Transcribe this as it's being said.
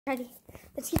Ready?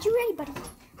 Let's get you ready, buddy.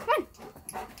 Come on.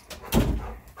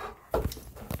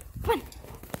 Come on.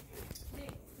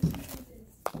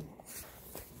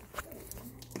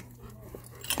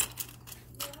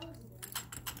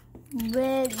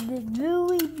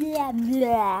 Blah,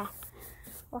 blah.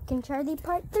 Walking Charlie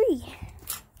part 3.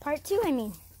 Part 2, I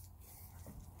mean.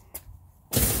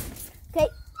 Okay.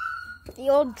 The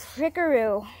old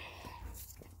trickaroo.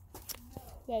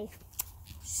 Yay.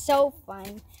 So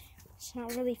fun. It's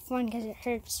not really fun because it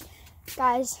hurts.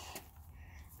 Guys,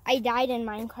 I died in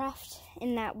Minecraft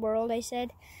in that world I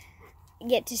said.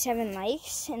 Get to 7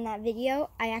 likes in that video.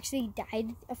 I actually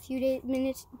died a few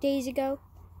days ago.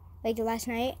 Like last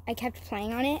night. I kept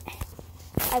playing on it.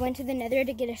 I went to the nether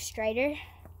to get a strider.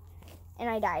 And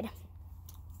I died.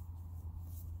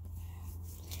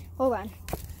 Hold on.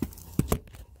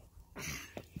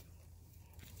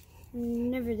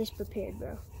 I'm never this prepared,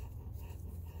 bro.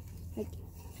 Like,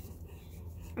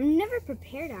 I'm never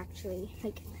prepared, actually.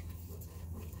 Like,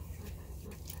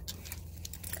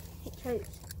 hey,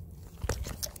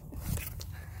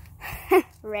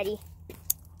 ready.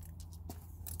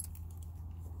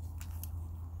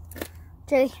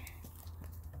 Charlie.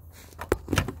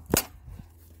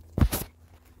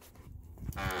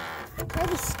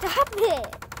 Charlie, stop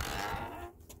it.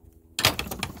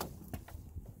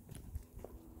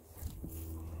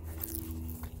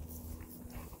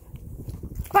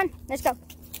 Come on, let's go.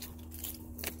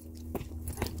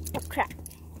 Oh, crap.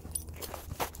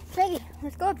 Charlie,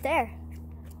 let's go up there.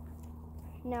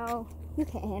 No, you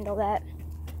can't handle that.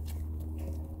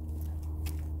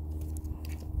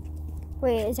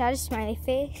 Wait, is that a smiley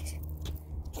face?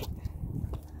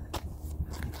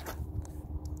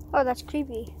 Oh, that's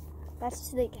creepy.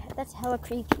 That's hella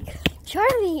creepy.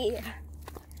 Charlie!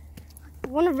 You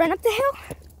wanna run up the hill?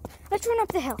 Let's run up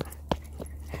the hill.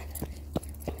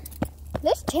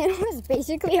 This channel is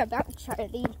basically about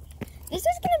Charlie. This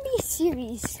is gonna be a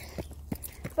series.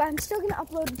 But I'm still gonna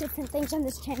upload different things on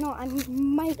this channel. I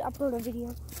might upload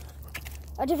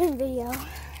a different video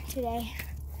today.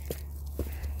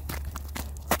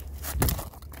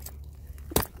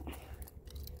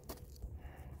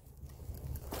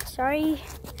 Sorry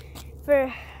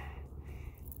for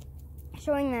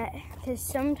showing that, because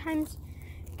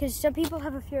some people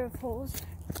have a fear of holes.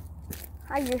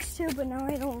 I used to, but now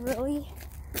I don't really.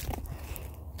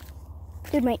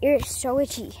 Dude, my ear is so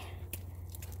itchy.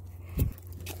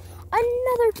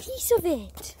 Another piece of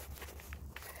it.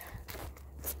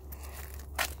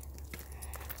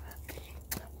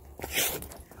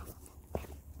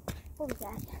 What was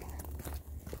that?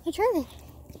 Hey, Charlie.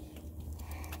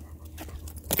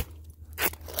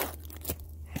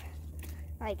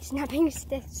 Like snapping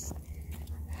sticks.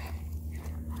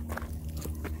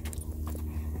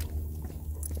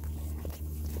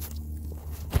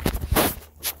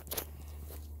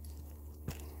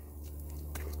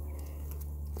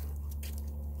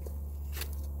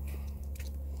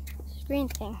 Green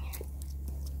thing.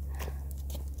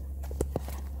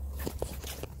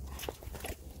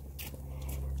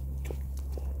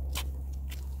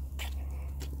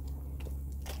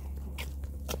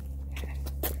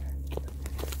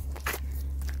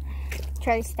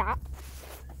 Charlie, stop.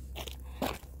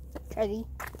 Charlie.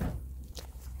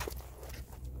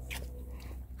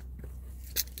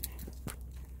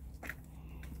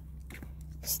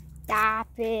 Stop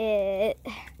it.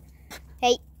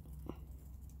 Hey.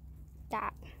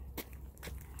 Stop.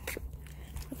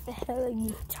 What the hell are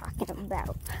you talking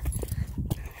about?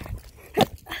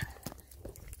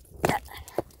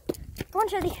 Come on,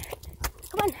 Charlie.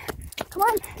 Come on. Come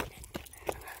on.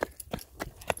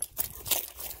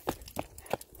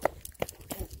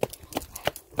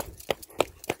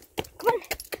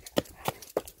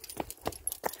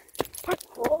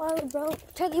 Oh, bro.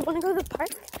 Charlie, you wanna go to the park?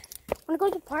 Wanna go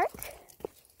to the park?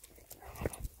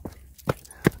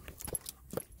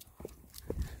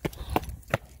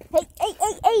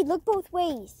 Hey, look both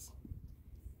ways.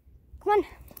 Come on.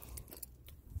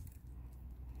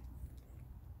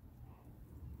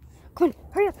 Come on,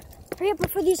 hurry up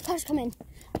before these cars come in.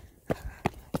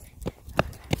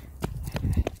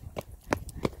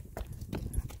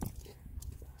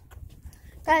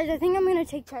 Guys, I think I'm gonna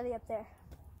take Charlie up there.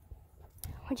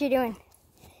 What you doing?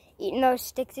 Eating those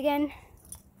sticks again?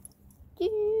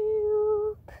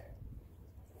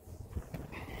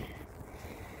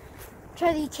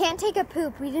 Charlie, you can't take a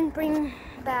poop. We didn't bring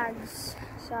bags.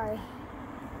 Sorry.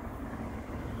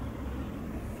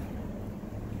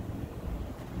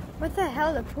 What the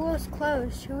hell? The pool is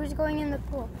closed. Who is going in the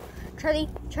pool? Charlie,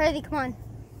 come on.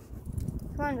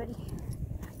 Come on, buddy.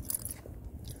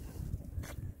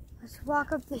 Let's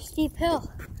walk up the steep hill.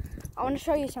 I want to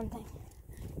show you something.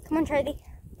 Come on, Charlie.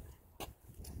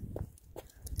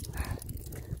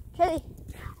 Charlie.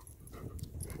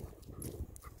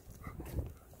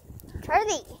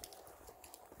 Charlie.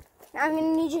 Now I'm going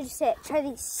to need you to sit.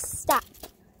 Charlie, stop.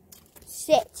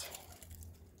 Sit.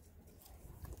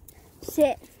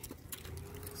 Sit.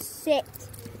 Sit.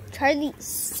 Charlie,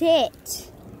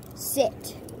 sit.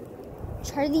 Sit.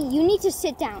 Charlie, you need to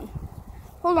sit down.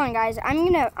 Hold on, guys. I'm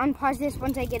going to unpause this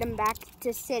once I get him back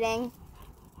to sitting.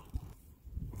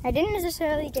 I didn't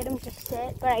necessarily get him to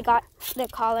sit, but I got the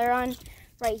collar on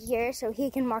right here so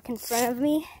he can walk in front of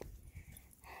me.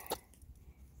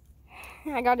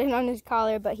 I got it on his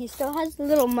collar, but he still has the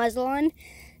little muzzle on.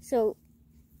 So,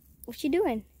 what you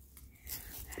doing?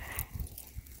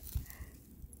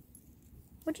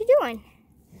 What you doing?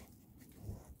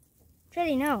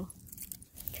 Charlie, no.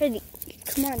 Charlie,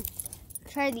 come on.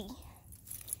 Charlie.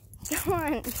 Come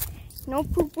on. No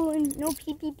poo-poo and no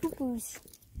pee-pee poo-poos.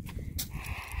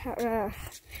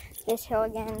 This hill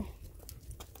again.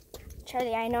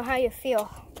 Charlie, I know how you feel.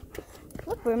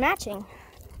 Look, we're matching.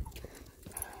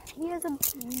 He has a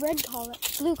red collar,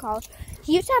 blue collar.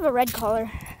 He used to have a red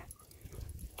collar.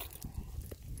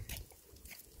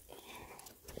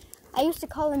 I used to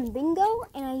call him Bingo,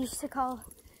 and I used to call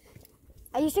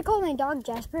my dog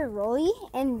Jasper Rolly,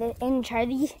 and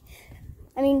Charlie.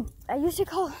 I used to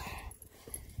call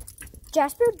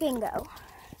Jasper Bingo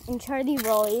and Charlie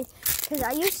Rolly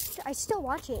because I still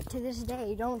watch it to this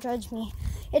day. Don't judge me.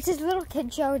 It's this little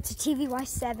kid show. It's a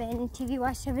TVY7, TVY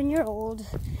 7-year-old.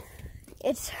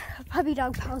 It's Puppy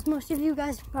Dog Pals. Most of you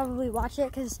guys probably watch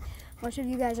it because most of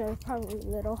you guys are probably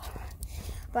little.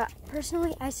 But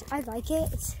personally, I like it.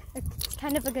 It's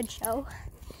kind of a good show.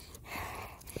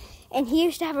 And he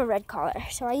used to have a red collar,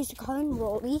 so I used to call him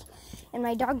Rolly. And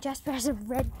my dog Jasper has a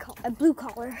blue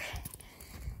collar,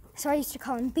 so I used to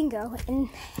call him Bingo. And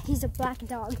he's a black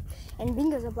dog, and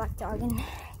Bingo's a black dog,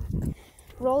 and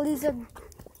Rolly's a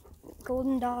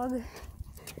golden dog.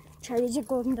 Charlie's a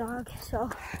golden dog. So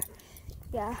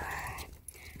yeah,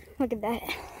 look at that,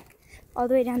 all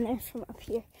the way down there from up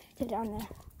here to down there.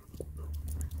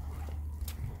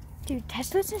 Dude,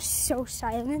 Teslas are so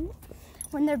silent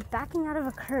when they're backing out of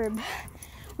a curb,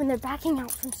 when they're backing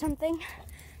out from something.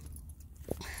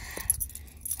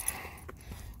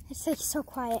 It's like so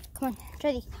quiet. Come on,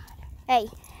 Charlie. Hey.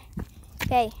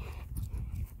 Hey.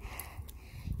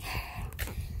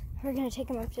 We're gonna take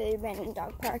him up to the abandoned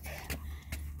dog park.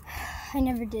 I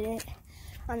never did it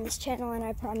on this channel, and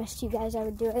I promised you guys I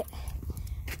would do it.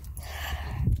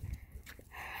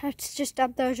 It's just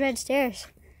up those red stairs.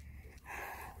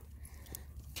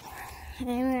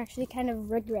 I'm actually kind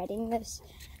of regretting this.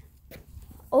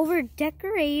 Over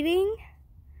decorating?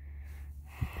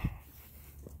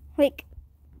 Like,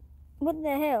 what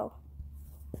the hell?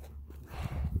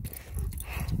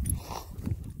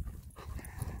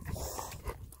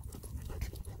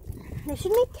 They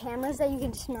should make cameras that you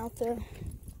can smell through.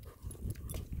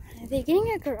 Are they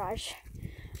getting a garage?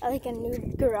 Like a new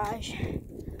garage?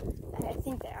 I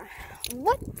think they are.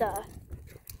 What the?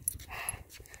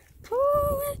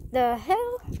 What the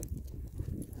hell?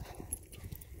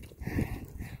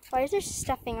 Why is there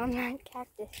stuffing on that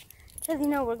cactus? Charlie,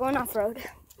 no, we're going off-road.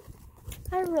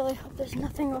 I really hope there's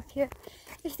nothing up here.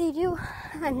 If they do,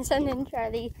 I'm sending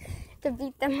Charlie to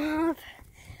beat them up.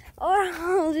 Or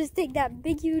I'll just take that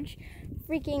big, huge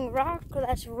freaking rock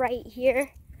that's right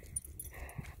here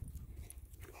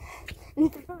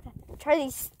and throw it at them. Charlie,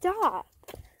 stop.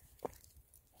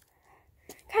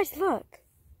 Guys, look.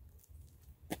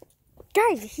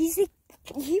 Guys,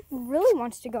 he really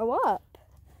wants to go up.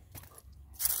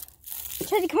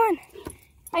 Charlie, come on.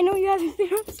 I know you haven't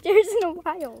been upstairs in a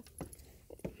while.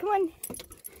 Come on.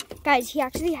 Guys, he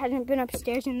actually hasn't been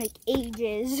upstairs in like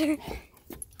ages.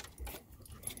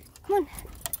 Come on.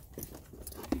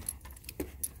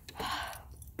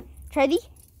 Charlie,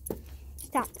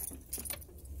 stop.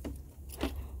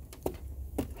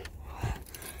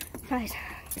 Guys.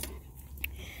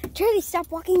 Charlie, stop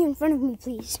walking in front of me,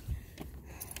 please.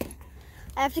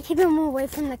 I have to keep him away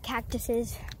from the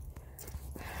cactuses.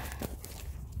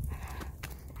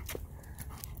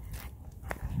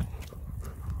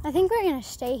 I think we're gonna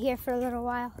stay here for a little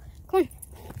while. Come on.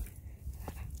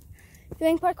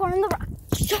 Doing parkour on the rock.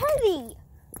 Charlie!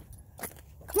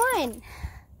 Come on.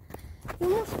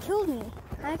 You almost killed me.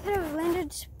 I could have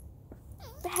landed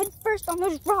head first on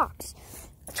those rocks.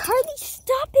 Charlie,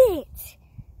 stop it!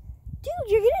 Dude,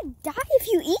 you're gonna die if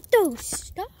you eat those.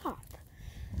 Stop.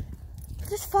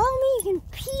 Just follow me. You can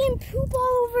pee and poop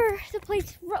all over the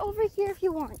place right over here if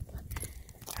you want.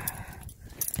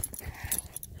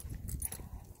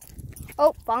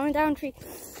 Oh, falling down a tree.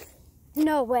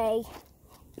 No way.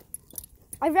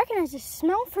 I recognize the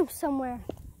smell from somewhere.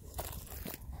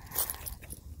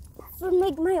 From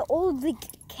like my old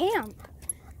camp.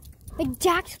 Like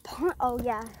Jack's Pond. Oh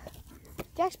yeah.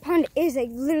 Jack's Pond is like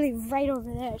literally right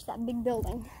over there. It's that big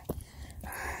building.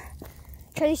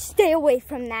 Try to stay away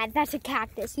from that. That's a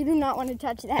cactus. You do not want to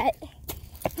touch that.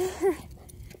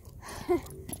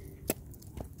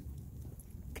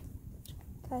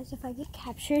 Guys, if I get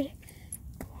captured.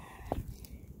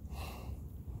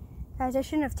 Guys, I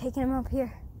shouldn't have taken him up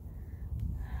here.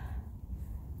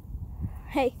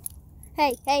 Hey.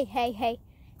 Hey, hey, hey, hey.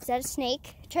 Is that a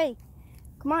snake? Charlie,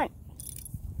 come on.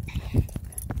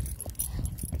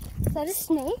 Is that a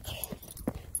snake?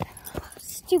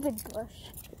 Stupid bush.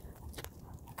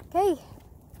 Okay.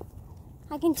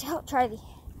 I can tell, Charlie.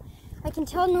 I can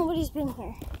tell nobody's been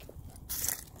here.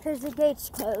 Because the gate's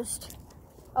closed.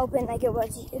 Open like it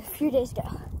was a few days ago.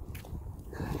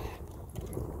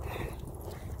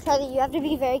 Charlie, you have to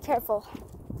be very careful.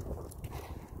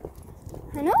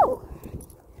 I know.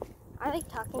 I like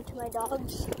talking to my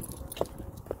dogs.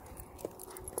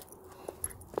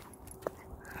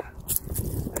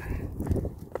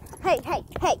 Hey, hey,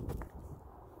 hey.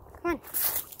 Come on.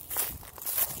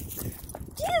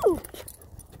 Dude!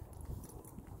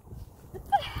 What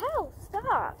the hell?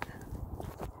 Stop.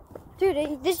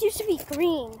 Dude, this used to be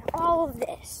green. All of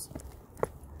this.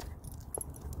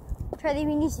 Charlie,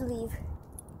 we need to leave.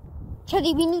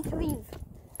 Charlie, we need to leave.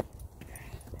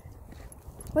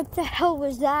 What the hell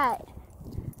was that?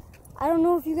 I don't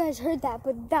know if you guys heard that,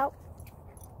 but that...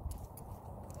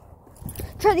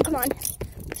 Charlie, come on.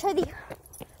 Charlie,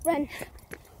 run.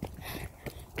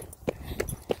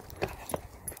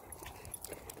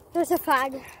 There's a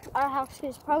flag. Our house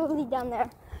is probably down there.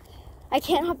 I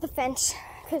can't hop the fence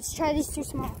because Charlie's too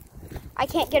small. I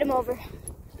can't get him over.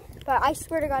 But I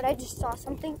swear to God, I just saw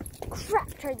something.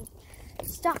 Crap, Charlie.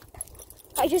 Stop.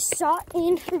 I just saw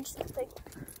and heard something.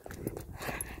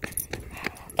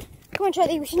 Come on,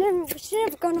 Charlie. We should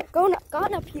have gone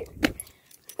up here.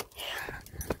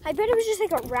 I bet it was just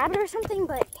like a rabbit or something,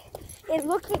 but it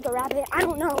looked like a rabbit. I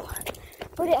don't know.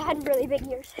 But it had really big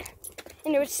ears.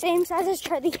 And it was the same size as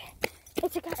Charlie.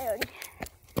 It's a coyote.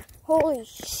 Holy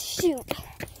shoot.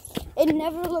 It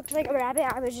never looked like a rabbit.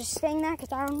 I was just saying that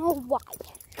because I don't know why.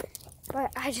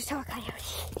 But I just saw a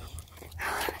coyote.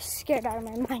 Scared out of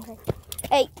my mind. Right?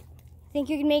 Hey, think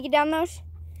you can make it down those?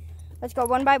 Let's go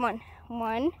one by one.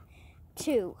 1,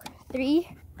 2, 3,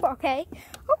 4. Okay.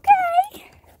 Okay.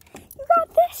 You got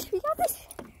this. We got this.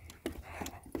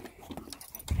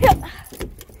 Yeah.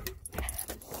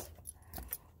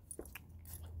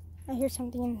 I hear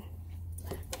something.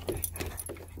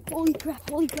 Holy crap,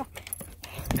 holy crap.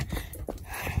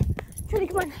 Charlie,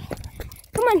 come on.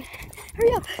 Come on.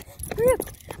 Hurry up. Hurry up.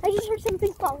 I just heard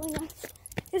something following us.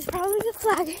 It's probably the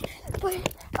flag, but...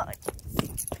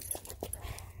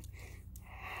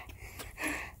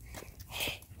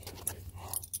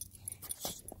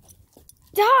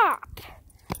 Stop!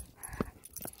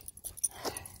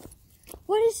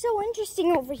 What is so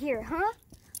interesting over here, huh?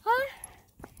 Huh?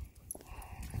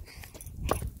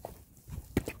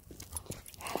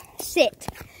 Sit.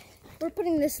 We're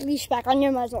putting this leash back on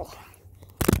your muzzle.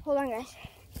 Hold on, guys.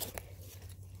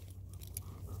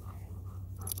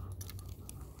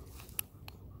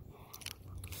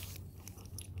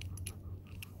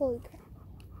 Holy crap.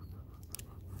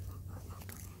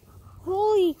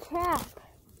 Holy crap.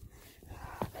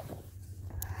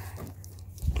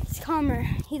 It's calmer.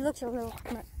 He looks a little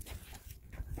calmer.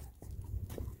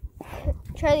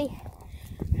 Charlie.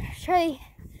 Charlie.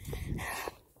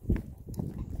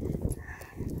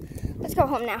 Let's go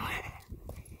home now.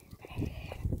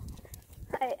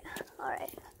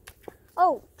 Alright.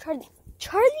 Oh, Charlie.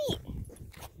 Charlie!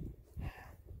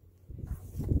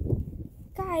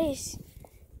 Guys,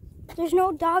 there's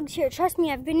no dogs here. Trust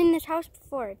me, I've been in this house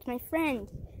before. It's my friend.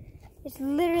 It's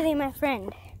literally my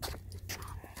friend.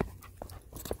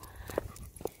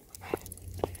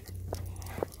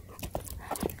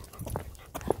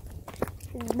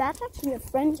 That's actually a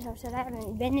friend's house that I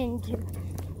haven't been into.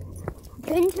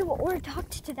 Or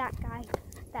talked to that guy,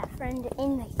 that friend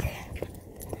in like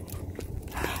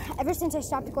ever since I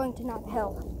stopped going to Nob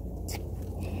Hill.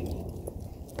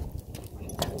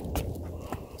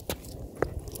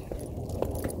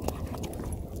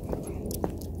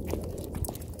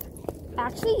 I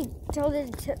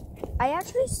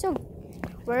actually still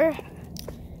wear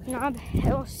Nob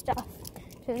Hill stuff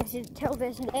till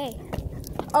this day.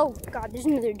 Oh God, there's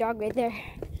another dog right there.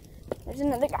 There's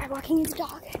another guy walking his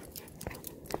dog.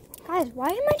 Guys, why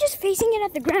am I just facing it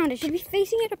at the ground? I should be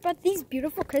facing it up at these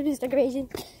beautiful Christmas decorations.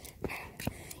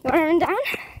 You wanna run down?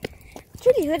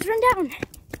 Judy, let's run down.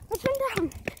 Let's run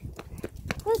down.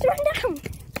 Let's run down.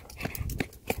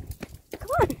 Come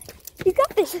on. You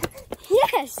got this.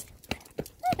 Yes.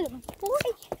 Atta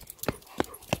boy.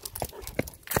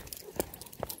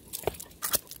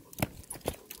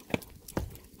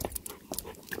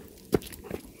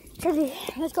 Trevi,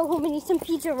 let's go home and eat some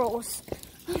pizza rolls.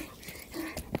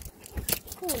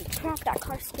 Holy crap, that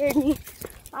car scared me.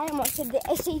 I almost said the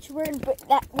SH word, but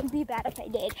that would be bad if I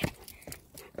did.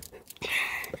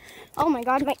 Oh my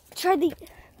god, my Trevi.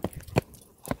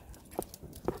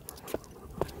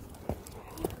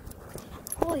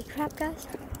 Holy crap, guys.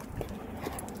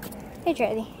 Hey,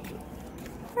 Trevi.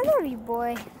 I love you,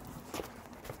 boy.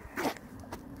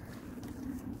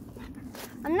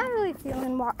 I'm not really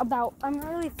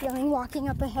feeling walking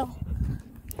up a hill.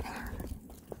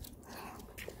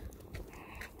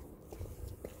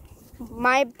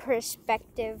 My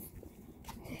perspective.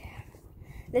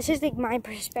 This is like my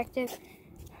perspective.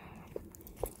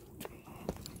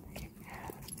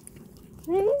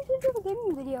 Maybe we should do a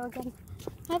gaming video again.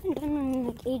 I haven't done one in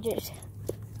like ages.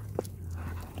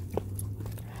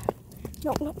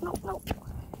 No.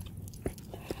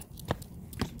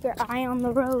 Keep your eye on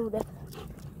the road.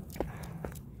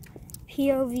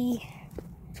 POV.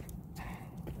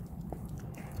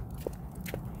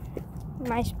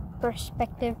 My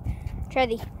perspective.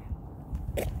 Trevi.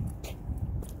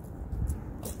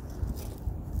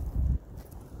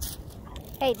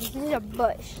 Hey, this is a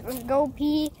bush. Let's go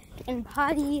pee and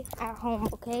potty at home,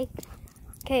 okay?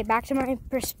 Okay, back to my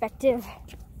perspective.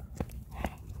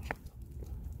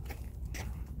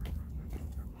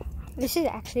 This is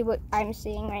actually what I'm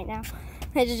seeing right now.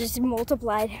 I just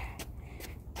multiplied.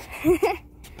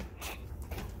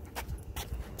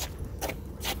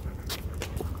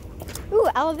 Ooh,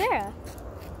 aloe vera.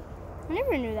 I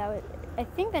never knew that was, I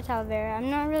think that's aloe vera. I'm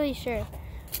not really sure.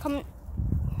 Comment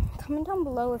down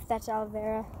below if that's aloe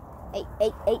vera.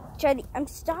 Hey, Charlie, I'm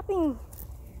stopping.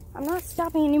 I'm not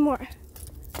stopping anymore.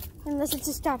 Unless it's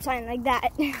a stop sign like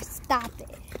that. Stop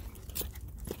it.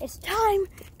 It's time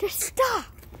to stop.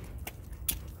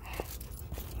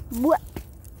 What?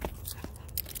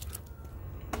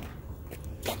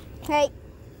 Hey.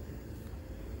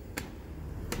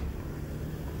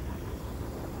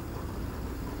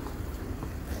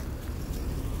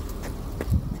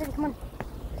 Trevi, come on.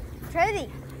 Trevi.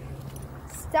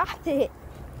 Stop it.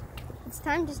 It's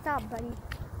time to stop, buddy.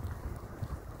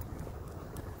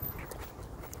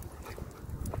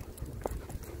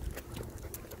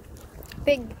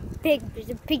 Big, there's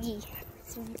a piggy.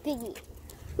 It's a piggy.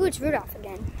 Ooh, it's Rudolph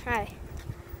again. Hi.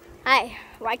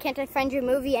 Why can't I find your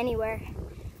movie anywhere?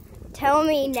 Tell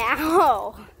me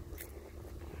now.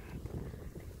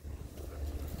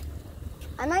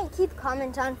 I might keep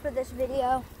comments on for this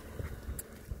video.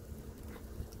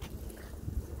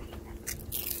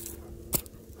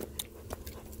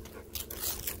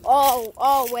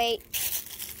 Oh, wait.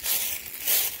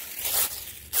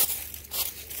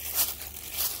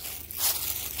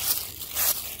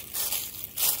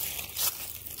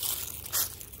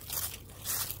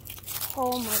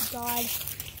 Oh my god.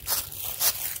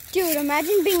 Dude,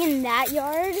 imagine being in that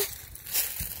yard.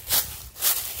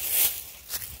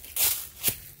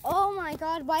 Oh my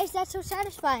god, why is that so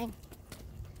satisfying?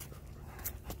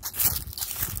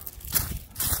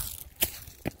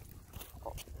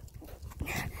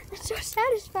 It's so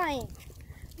satisfying.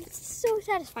 It's so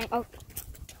satisfying. Oh.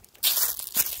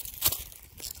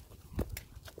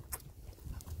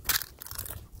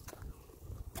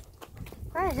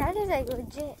 Guys, that is like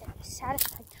legit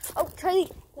satisfying. Oh, Charlie,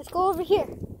 let's go over here.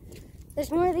 There's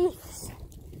more leaves.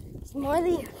 There's more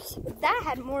leaves. That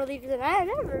had more leaves than I've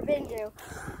ever been to.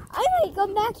 I might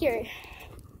come back here.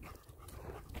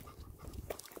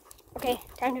 Okay,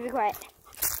 time to be quiet.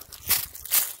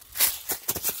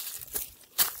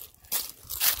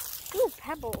 Ooh,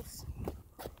 pebbles.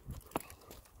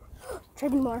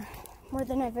 Trevi, more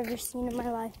than I've ever seen in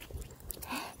my life.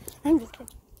 I'm just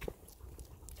kidding.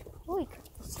 Holy crap,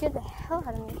 that scared the hell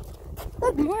out of me.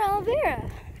 Look, more aloe vera.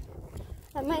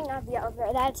 That might not be aloe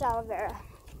vera, that's aloe vera.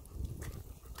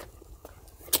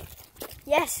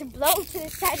 Yes, blow to the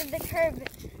side of the curb.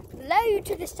 Blow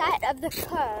to the side of the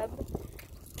curb.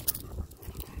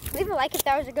 Leave a like if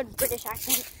that was a good British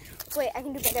accent. Wait, I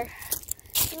can do better.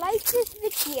 Like this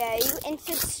video and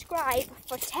subscribe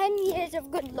for 10 years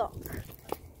of good luck.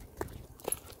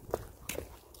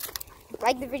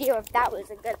 Like the video if that was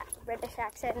a good British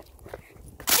accent.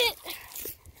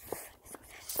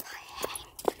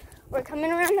 We're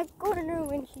coming around the corner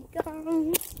when she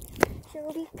comes.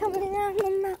 She'll be coming around the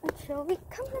mountain. She'll be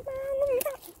coming around the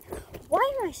mountain. Why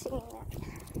am I singing that?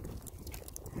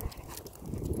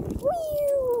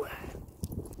 Woo!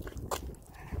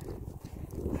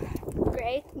 Great.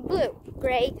 gray, blue,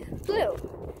 gray, blue.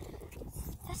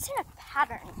 That's in a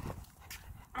pattern.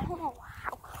 I don't know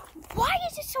how. Why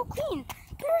is it so clean?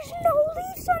 There's no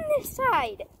leaves on this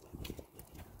side.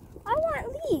 I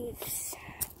want leaves.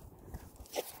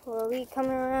 Will we come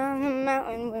around the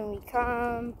mountain when we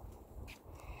come?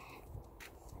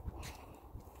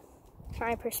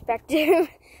 My perspective.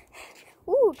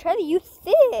 Ooh, Charlie, you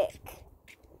thick.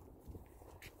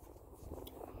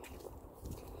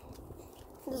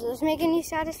 Does this make any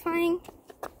satisfying?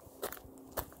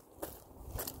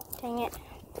 Dang it.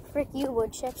 Frick you,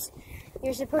 wood chips.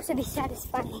 You're supposed to be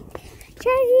satisfying.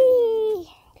 Charlie!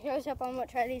 Shows up on what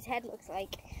Charlie's head looks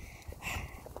like.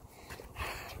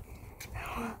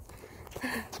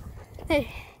 Hey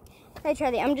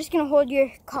Charlie, I'm just gonna hold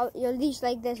your leash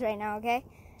like this right now, okay?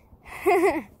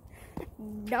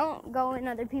 Don't go in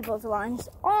other people's lawns.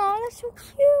 Oh, that's so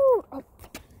cute. Oh,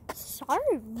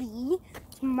 sorry.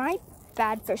 It's my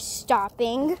bad for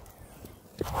stopping.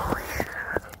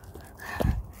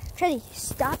 Charlie,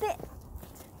 stop it.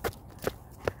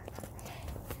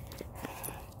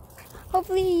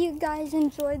 Hopefully you guys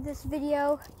enjoyed this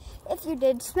video. If you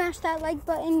did, smash that like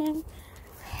button and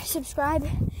subscribe.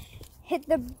 Hit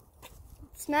the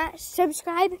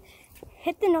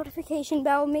notification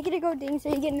bell. Make it a go ding so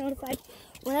you get notified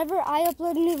whenever I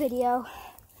upload a new video.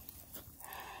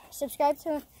 Subscribe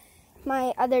to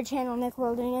my other channel, Nick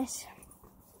Wilderness.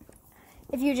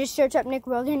 If you just search up Nick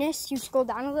Wilderness, you scroll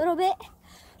down a little bit,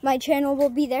 my channel will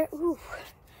be there. Ooh,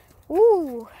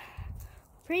 ooh,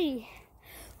 pretty.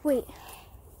 Wait,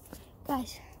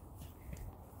 guys,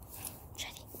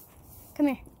 come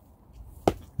here.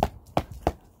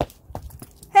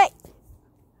 Hey,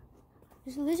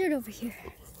 there's a lizard over here.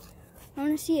 I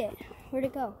want to see it. Where'd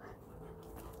it go?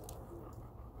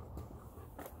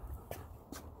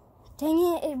 Dang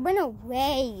it, it went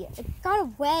away. It got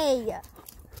away.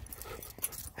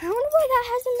 I wonder why that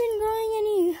hasn't been growing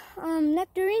any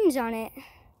nectarines on it.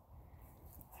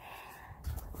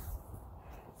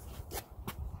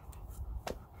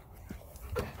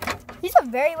 He's a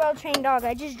very well-trained dog.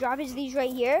 I just drop his leash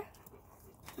right here.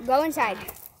 Go inside.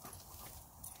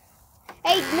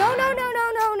 Hey, no, no, no,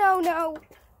 no, no, no, no.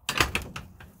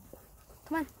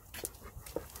 Come on.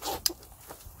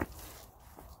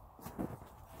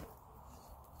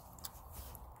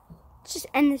 Let's just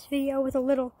end this video with a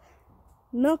little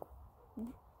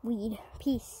milkweed.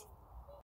 Peace.